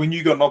 So when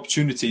you got an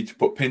opportunity to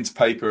put pen to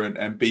paper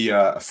and be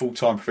a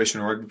full-time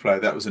professional rugby player,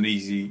 that was an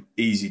easy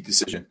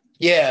decision.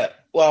 Yeah.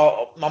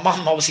 Well, my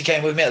mum obviously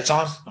came with me at the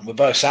time. And we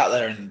both sat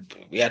there and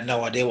we had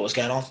no idea what was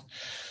going on.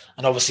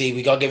 And obviously,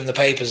 we got given the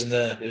papers and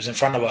it was in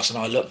front of us. And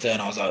I looked there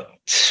and I was like,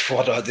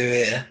 what do I do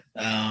here?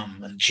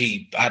 And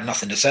she had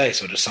nothing to say.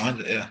 So I just signed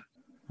it, yeah.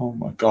 Oh,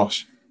 my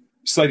gosh.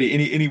 Slady,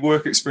 any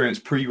work experience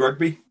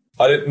pre-rugby?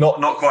 I did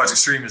not quite as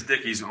extreme as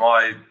Dickie's, but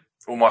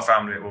most of my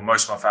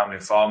family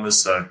are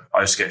farmers, so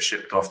I just get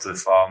shipped off to the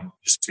farm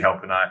just to be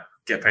helping out,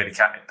 get paid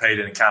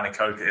in a can of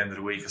Coke at the end of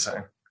the week or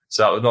something.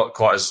 So that was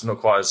not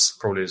quite as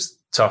probably as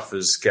tough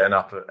as getting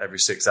up every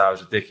 6 hours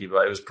with Dickie,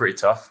 but it was pretty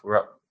tough. We're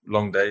up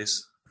long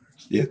days.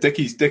 Yeah,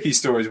 Dickie's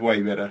story is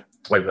way better.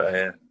 Way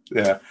better,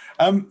 yeah.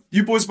 Yeah.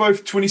 You boys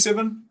both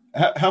 27.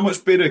 How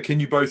much better can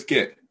you both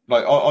get?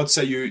 Like I'd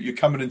say you're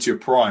coming into your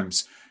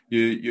primes.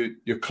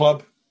 Your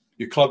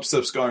club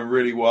stuff's going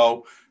really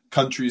well.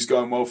 Country's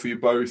going well for you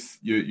both.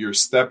 You're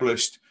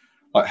established.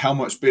 Like, how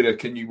much better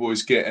can you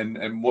boys get?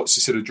 And what's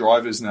your sort of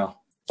drivers now?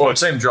 Well, the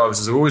same drivers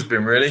as I've always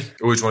been, really.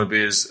 Always want to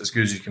be as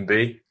good as you can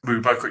be.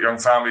 We've both got young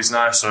families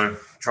now, so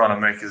trying to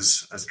make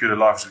as good a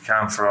life as we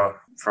can for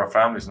our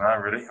families now,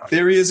 really.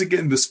 There he is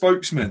again, the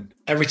spokesman.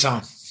 Every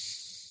time.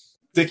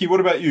 Dickie, what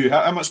about you?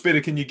 How much better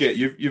can you get?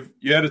 You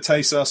had a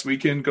taste last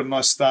weekend, got a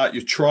nice start.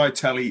 Your try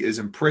tally is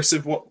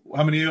impressive.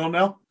 How many are you on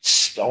now?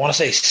 I want to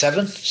say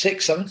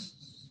 6, 7.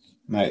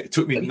 Mate, it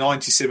took me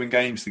 97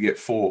 games to get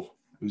 4.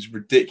 It was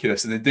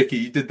ridiculous. And then, Dickie,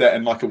 you did that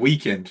in like a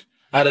weekend.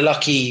 I had a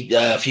lucky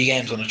few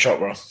games on the trot,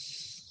 bro.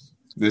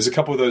 There's a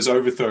couple of those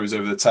overthrows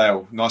over the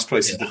tail. Nice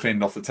place to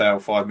defend off the tail,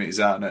 5 metres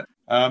out in it.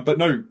 But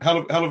no,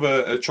 hell of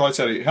a try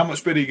tally. How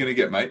much better are you going to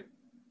get, mate?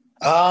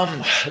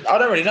 I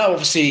don't really know.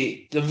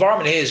 Obviously, the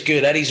environment here is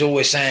good. Eddie's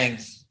always saying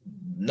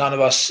none of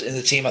us in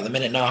the team at the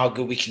minute know how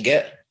good we can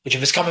get. Which,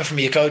 if it's coming from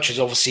your coaches,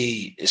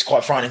 obviously it's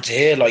quite frightening to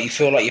hear. Like, you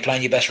feel like you're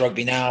playing your best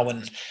rugby now,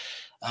 and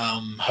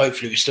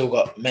hopefully we've still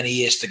got many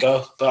years to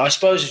go. But I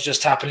suppose it's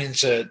just happening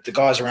to the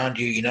guys around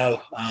you.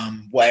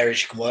 What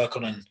areas you can work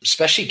on, and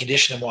especially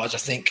conditioning wise. I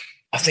think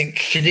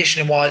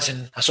conditioning wise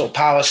and sort of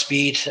power,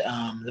 speed.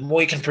 The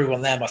more you can improve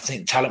on them, I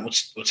think talent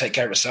will take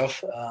care of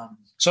itself.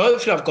 So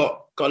hopefully I've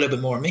got a little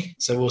bit more of me.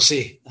 So we'll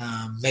see.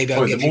 Maybe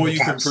I'll get the more you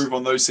can improve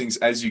on those things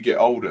as you get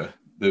older,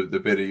 the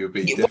better you'll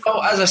be. Yeah,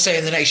 well, as I say,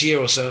 in the next year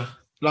or so,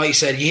 like you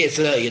said, you hit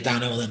 30, you're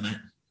downhill then, mate.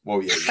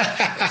 Well, yeah.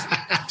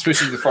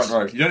 Especially the front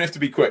row. You don't have to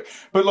be quick.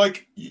 But,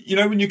 like,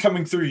 when you're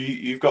coming through,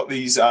 you've got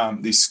these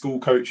school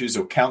coaches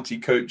or county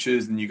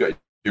coaches, and you got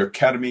your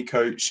academy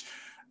coach,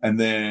 and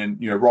then,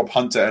 Rob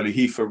Hunter, Ali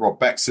Heifer, Rob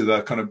Baxter,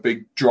 the kind of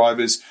big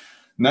drivers.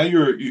 Now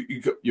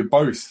you're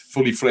both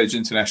fully fledged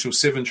international,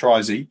 7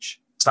 tries each.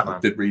 I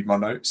did read my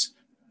notes.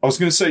 I was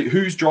going to say,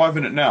 who's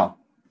driving it now?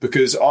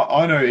 Because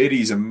I know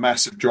Eddie's a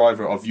massive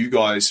driver of you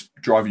guys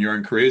driving your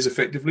own careers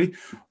effectively.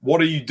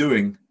 What are you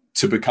doing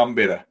to become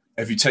better?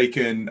 Have you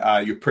taken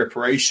your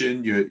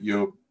preparation,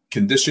 your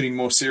conditioning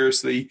more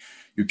seriously,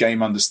 your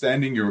game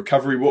understanding, your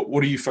recovery?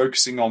 What are you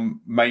focusing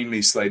on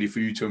mainly, Slady, for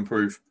you to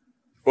improve?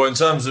 Well, in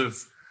terms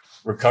of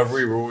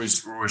recovery, we're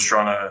always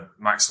trying to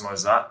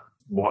maximise that.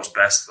 What's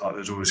best? Like,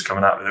 they're always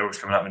coming out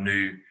with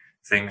new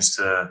things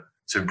to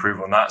improve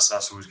on that. So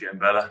that's always getting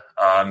better.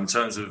 In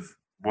terms of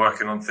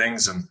working on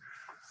things, and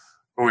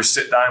always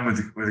sit down with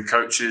the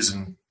coaches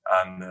and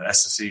the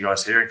S&C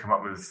guys here and come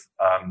up with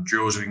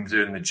drills we can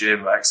do in the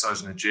gym,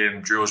 exercise in the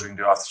gym, drills we can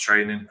do after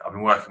training. I've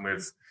been working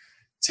with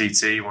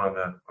TT, one of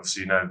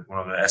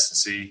the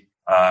S&C,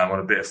 on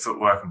a bit of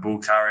footwork and ball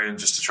carrying,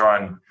 just to try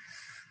and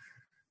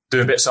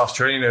do bits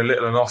after training, a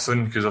little and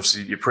often, because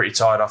obviously you're pretty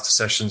tired after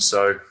sessions.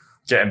 So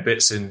getting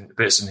bits in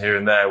here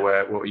and there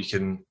where what you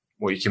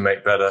can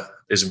make better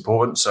is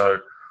important. So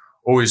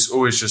always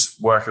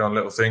just working on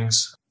little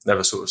things,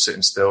 never sort of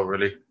sitting still,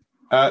 really.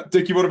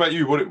 Dickie, what about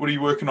you? What are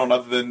you working on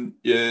other than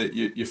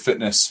your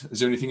fitness?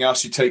 Is there anything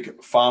else you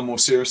take far more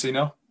seriously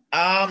now?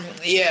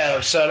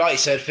 Yeah. So like you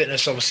said,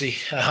 fitness, obviously,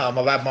 I've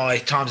had my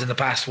times in the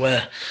past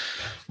where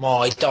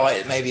my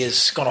diet maybe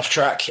has gone off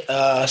track.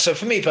 So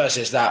for me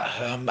personally, it's that.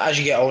 As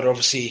you get older,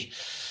 obviously,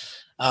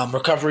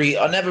 recovery,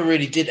 I never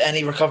really did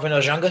any recovery when I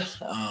was younger.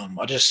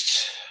 I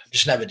just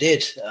never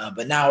did.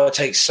 But now it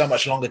takes so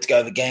much longer to go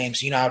over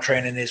games. You know how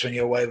training is when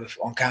you're away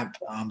on camp.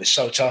 It's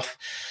so tough.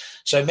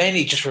 So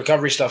mainly just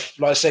recovery stuff.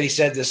 Like I said, he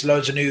said there's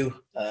loads of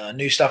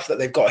new stuff that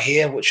they've got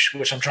here, which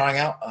I'm trying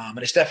out, and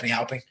it's definitely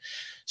helping.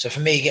 So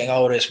for me, getting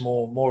older, it's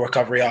more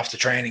recovery after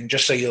training,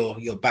 just so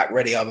you're back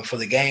ready either for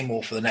the game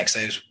or for the next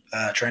day's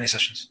training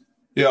sessions.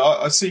 Yeah,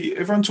 I see.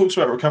 Everyone talks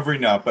about recovery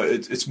now, but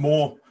it's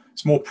more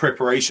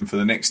preparation for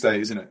the next day,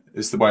 isn't it?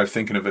 It's the way of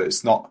thinking of it.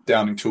 It's not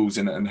downing tools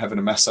in it and having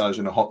a massage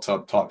in a hot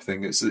tub type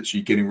thing. It's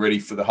literally getting ready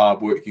for the hard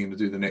work you're going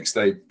to do the next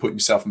day, putting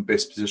yourself in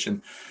best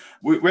position.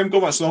 We haven't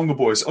got much longer,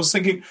 boys. I was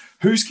thinking,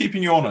 who's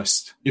keeping you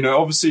honest? You know,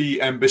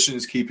 obviously ambition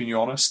is keeping you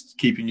honest,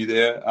 keeping you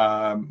there,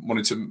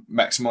 wanting to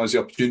maximise the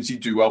opportunity,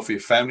 do well for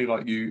your family,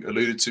 like you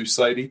alluded to,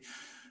 Slady.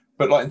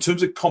 But like in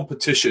terms of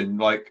competition,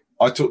 like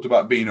I talked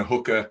about being a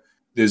hooker,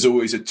 there's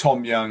always a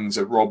Tom Youngs,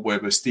 a Rob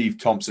Webber, Steve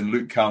Thompson,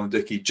 Luke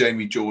Cowan-Dickie,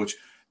 Jamie George.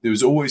 There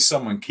was always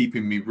someone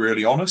keeping me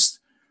really honest.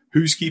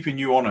 Who's keeping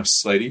you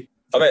honest, Slady?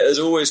 I mean, there's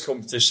always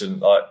competition.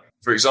 Like,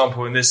 for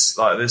example, in this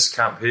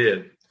camp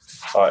here,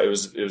 it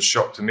was a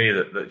shock to me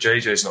that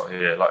JJ's not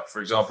here. Like,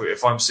 for example,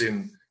 if I'm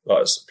seeing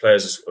like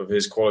players of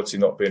his quality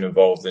not being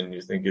involved, then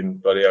you're thinking,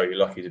 bloody hell, you're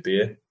lucky to be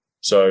here.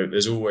 So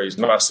there's always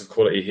massive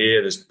quality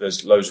here.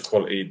 There's loads of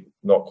quality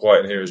not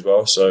quite in here as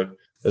well. So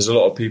there's a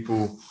lot of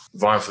people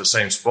vying for the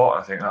same spot.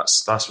 I think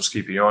that's what's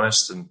keeping you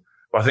honest. And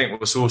I think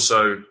what's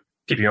also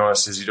keeping you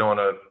honest is you don't want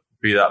to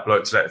be that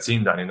bloke to let the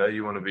team down. You know,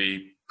 you want to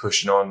be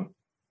pushing on,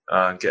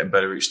 getting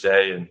better each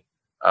day,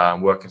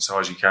 and working as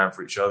hard as you can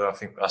for each other. I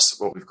think that's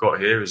what we've got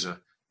here is a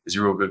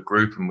real good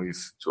group, and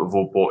we've sort of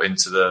all bought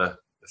into the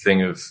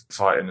thing of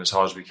fighting as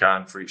hard as we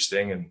can for each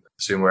thing and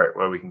seeing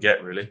where we can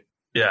get, really.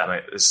 Yeah,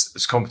 mate,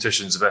 this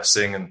competition's the best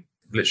thing, and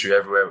literally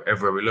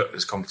everywhere we look,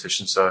 there's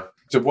competition. So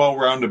it's a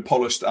well-rounded,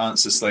 polished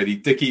answer, Slady.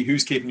 Dickie,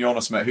 who's keeping you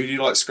honest, mate? Who do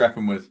you like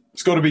scrapping with?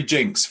 It's got to be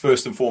Jinx,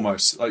 first and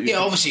foremost. Like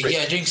obviously,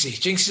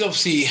 Jinxie. Jinx is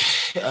obviously,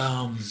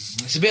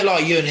 it's a bit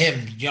like you and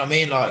him. You know what I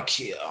mean? Like,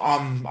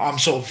 I'm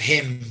sort of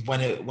him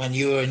when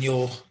you were in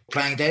your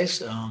playing days.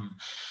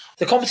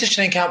 The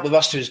competition in camp with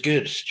us two is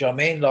good. Do you know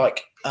what I mean?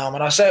 Like,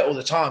 and I say it all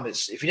the time,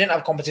 it's if you didn't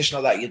have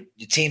competition like that,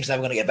 your team's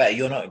never going to get better.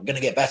 You're not going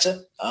to get better.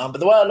 But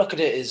the way I look at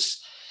it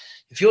is,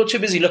 if you're too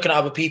busy looking at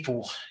other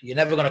people, you're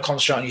never going to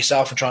concentrate on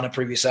yourself and trying to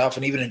improve yourself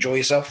and even enjoy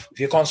yourself. If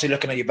you're constantly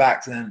looking at your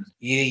back, then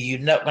you're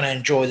not going to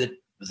enjoy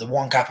the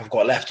one cap I've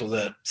got left or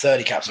the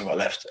 30 caps I've got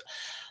left.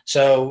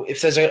 So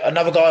if there's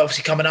another guy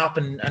obviously coming up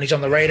and he's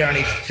on the radar and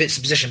he fits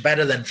the position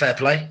better, then fair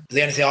play.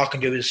 The only thing I can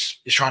do is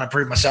try and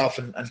improve myself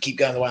and keep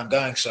going the way I'm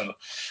going. So,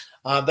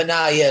 but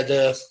now,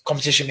 the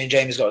competition me and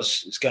Jamie's got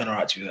is going all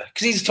right to be there.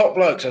 Because he's a top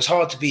bloke, so it's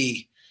hard to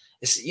be...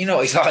 you know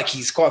what he's like.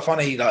 He's quite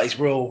funny. Like, he's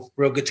real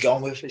good to get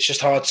on with. It's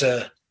just hard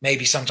to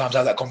maybe sometimes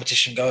have that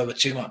competition go over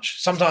too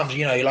much. Sometimes,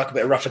 you like a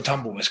bit of rough and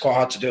tumble. It's quite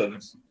hard to do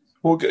it.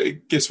 Well,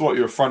 guess what?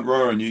 You're a front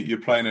rower and you're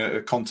playing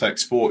a contact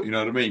sport. You know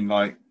what I mean?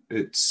 Like,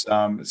 it's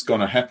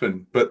going to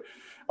happen. But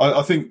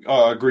I think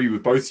I agree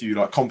with both of you.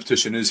 Like,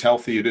 competition is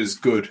healthy. It is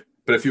good.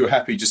 But if you're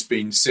happy just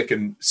being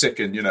second,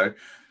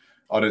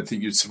 I don't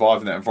think you'd survive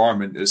in that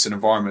environment. It's an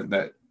environment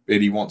that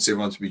Eddie wants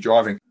everyone to be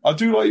driving. I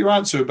do like your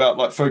answer about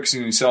like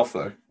focusing on yourself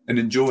though and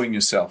enjoying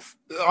yourself.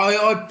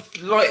 I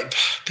like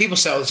people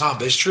say all the time,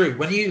 but it's true.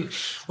 When you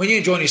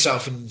enjoy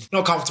yourself and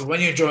not comfortable,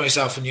 when you're enjoying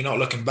yourself and you're not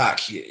looking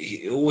back,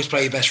 you always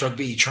play your best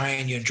rugby. You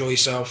train, you enjoy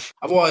yourself.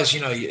 Otherwise,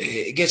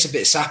 it gets a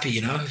bit sappy.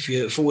 If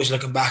you're always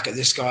looking back at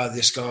this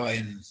guy,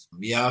 and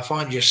I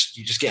find you're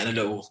just getting a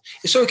little.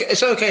 It's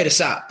okay to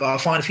sap, but I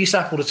find if you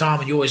sap all the time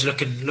and you're always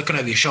looking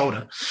over your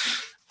shoulder.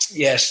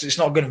 Yes, it's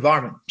not a good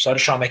environment. So I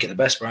just try and make it the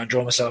best, but I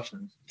enjoy myself.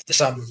 And if there's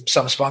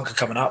some spunker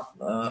coming up,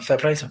 fair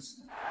play to him.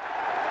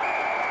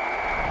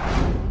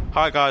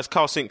 Hi guys,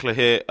 Carl Sinclair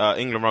here,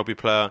 England rugby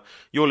player.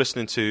 You're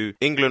listening to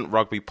England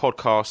Rugby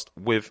Podcast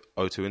with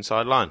O2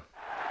 Inside Line.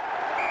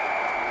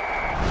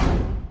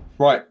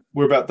 Right,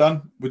 we're about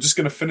done. We're just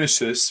going to finish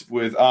this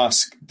with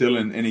Ask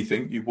Dylan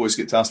Anything. You boys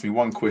get to ask me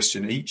one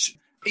question each.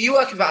 Are you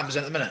working for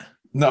Amazon at the minute?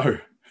 No.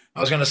 I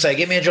was going to say,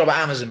 give me a job at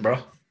Amazon, bro.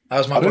 That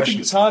was my question. I don't think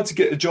it's hard to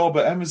get a job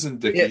at Amazon,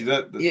 Dickie.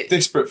 They're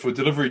desperate for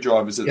delivery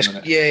drivers at the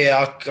minute.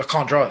 Yeah, I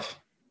can't drive.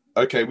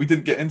 Okay, we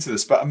didn't get into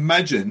this, but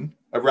imagine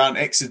around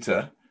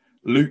Exeter,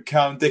 Luke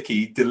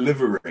Cowan-Dickie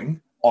delivering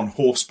on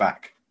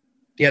horseback.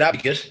 Yeah,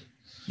 that'd be good.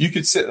 You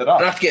could set that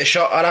up. I'd have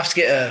to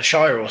get a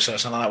Shire or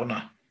something like that, wouldn't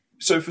I?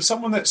 So for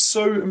someone that's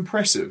so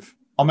impressive,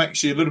 I'm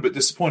actually a little bit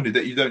disappointed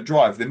that you don't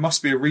drive. There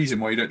must be a reason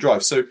why you don't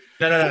drive. So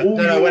no,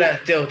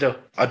 deal.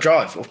 I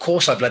drive. Of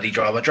course I bloody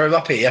drive. I drove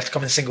up here. You have to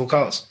come in single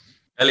cars.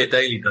 Elliot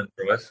Daly doesn't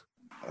drive.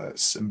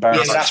 That's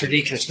embarrassing. Yeah, that's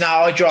ridiculous. No,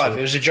 I drive.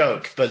 It was a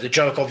joke, but the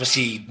joke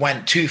obviously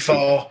went too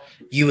far.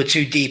 You were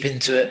too deep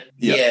into it.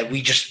 Yeah,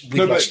 we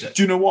lost it.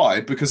 Do you know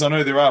why? Because I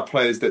know there are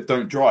players that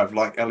don't drive,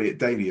 like Elliot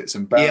Daly. It's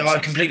embarrassing. Yeah, I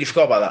completely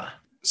forgot about that.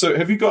 So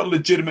have you got a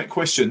legitimate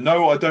question?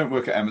 No, I don't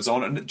work at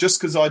Amazon. And just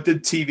because I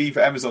did TV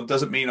for Amazon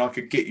doesn't mean I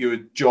could get you a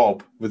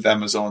job with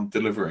Amazon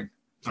delivering.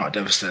 Oh,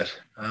 devastated.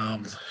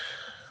 Do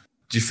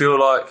you feel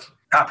like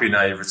happy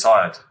now you've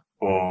retired?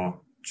 Or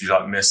do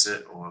you miss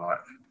it? Or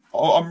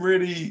I'm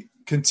really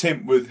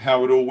content with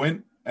how it all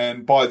went.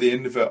 And by the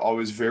end of it, I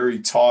was very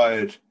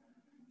tired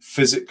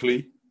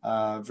physically,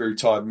 very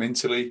tired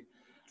mentally.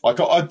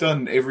 I'd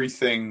done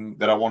everything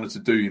that I wanted to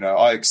do.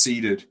 I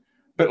exceeded. A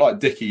bit like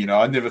Dickie,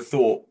 I never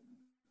thought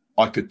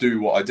I could do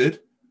what I did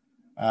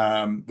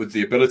with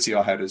the ability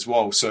I had as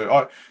well.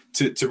 So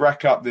to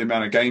rack up the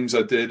amount of games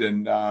I did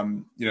and,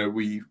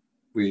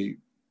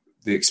 the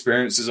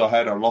experiences I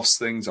had, I lost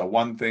things, I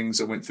won things,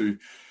 I went through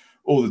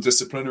all the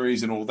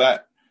disciplinaries and all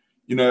that.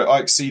 I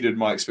exceeded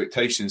my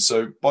expectations.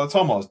 So by the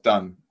time I was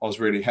done, I was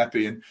really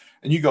happy. And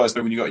you guys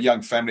know when you've got a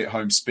young family at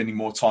home, spending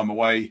more time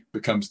away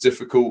becomes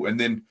difficult. And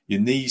then your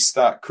knees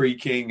start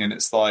creaking and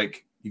it's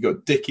like you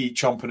got Dickie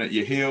chomping at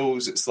your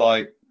heels. It's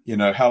like,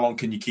 how long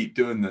can you keep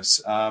doing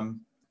this? Do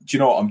you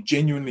know what? I'm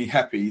genuinely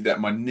happy that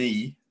my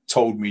knee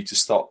told me to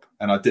stop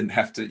and I didn't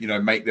have to,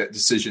 make that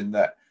decision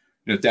that,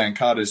 Dan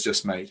Carter's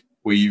just made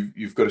where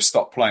you've got to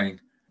stop playing.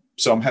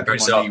 So I'm happy my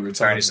knee retired.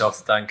 Comparing yourself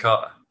to Dan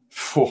Carter.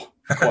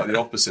 Quite the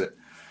opposite.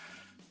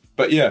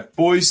 But yeah,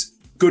 boys,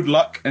 good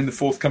luck in the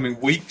forthcoming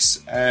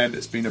weeks. And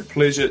it's been a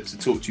pleasure to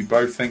talk to you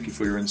both. Thank you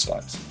for your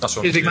insights. That's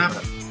what big man.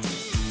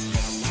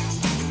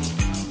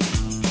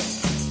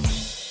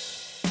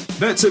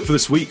 That's it for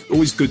this week.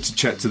 Always good to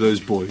chat to those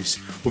boys.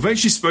 We've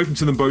actually spoken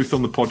to them both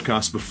on the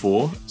podcast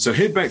before, so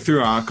head back through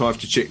our archive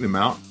to check them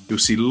out. You'll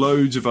see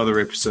loads of other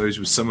episodes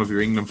with some of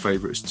your England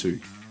favourites too.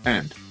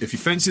 And if you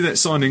fancy that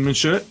signed England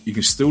shirt, you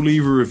can still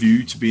leave a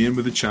review to be in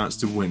with a chance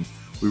to win.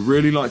 We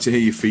really like to hear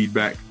your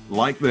feedback,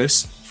 like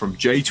this from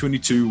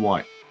J22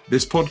 White.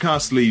 This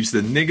podcast leaves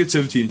the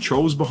negativity and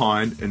trolls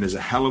behind and is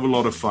a hell of a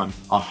lot of fun.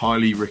 I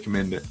highly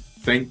recommend it.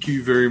 Thank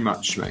you very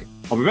much, mate.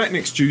 I'll be back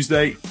next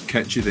Tuesday.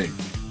 Catch you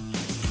then.